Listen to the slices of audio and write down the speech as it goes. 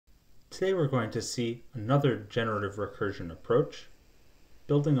Today we're going to see another generative recursion approach,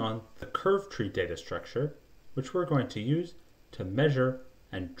 building on the curve tree data structure, which we're going to use to measure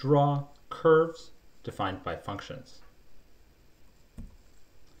and draw curves defined by functions.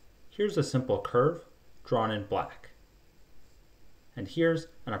 Here's a simple curve drawn in black, and here's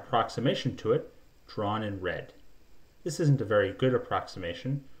an approximation to it drawn in red. This isn't a very good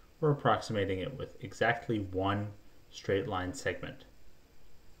approximation. We're approximating it with exactly one straight line segment.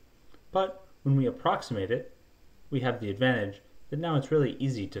 But when we approximate it, we have the advantage that now it's really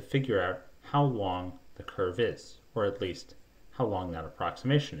easy to figure out how long the curve is, or at least how long that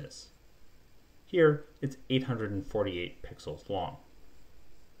approximation is. Here, it's 848 pixels long.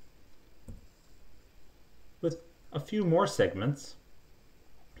 With a few more segments,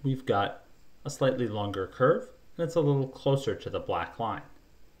 we've got a slightly longer curve, and it's a little closer to the black line.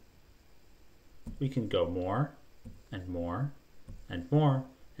 We can go more and more and more,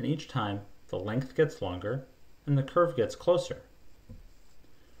 and each time the length gets longer and the curve gets closer.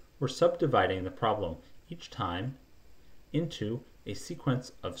 We're subdividing the problem each time into a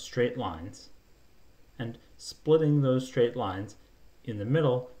sequence of straight lines and splitting those straight lines in the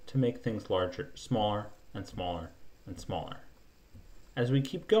middle to make things larger, smaller and smaller and smaller. As we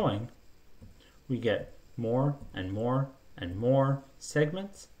keep going, we get more and more and more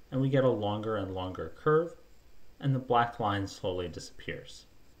segments, and we get a longer and longer curve, and the black line slowly disappears.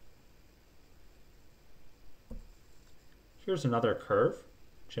 Here's another curve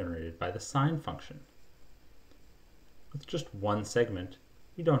generated by the sine function. With just one segment,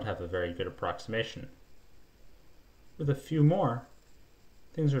 we don't have a very good approximation. With a few more,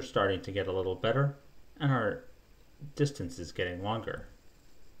 things are starting to get a little better, and our distance is getting longer.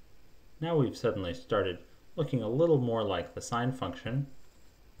 Now we've suddenly started looking a little more like the sine function.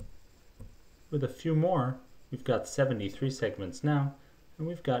 With a few more, we've got 73 segments now, and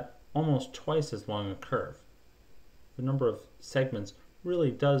we've got almost twice as long a curve. The number of segments really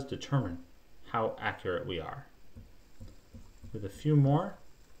does determine how accurate we are. With a few more,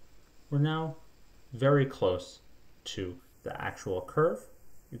 we're now very close to the actual curve.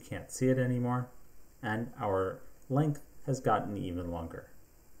 You can't see it anymore, and our length has gotten even longer.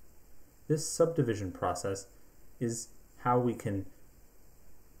 This subdivision process is how we can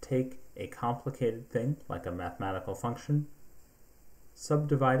take a complicated thing like a mathematical function,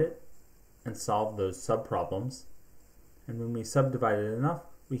 subdivide it, and solve those subproblems. And when we subdivide it enough,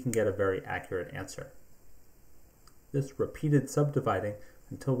 we can get a very accurate answer. This repeated subdividing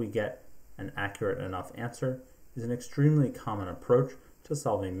until we get an accurate enough answer is an extremely common approach to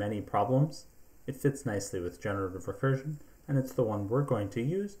solving many problems. It fits nicely with generative recursion, and it's the one we're going to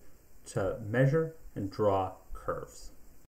use to measure and draw curves.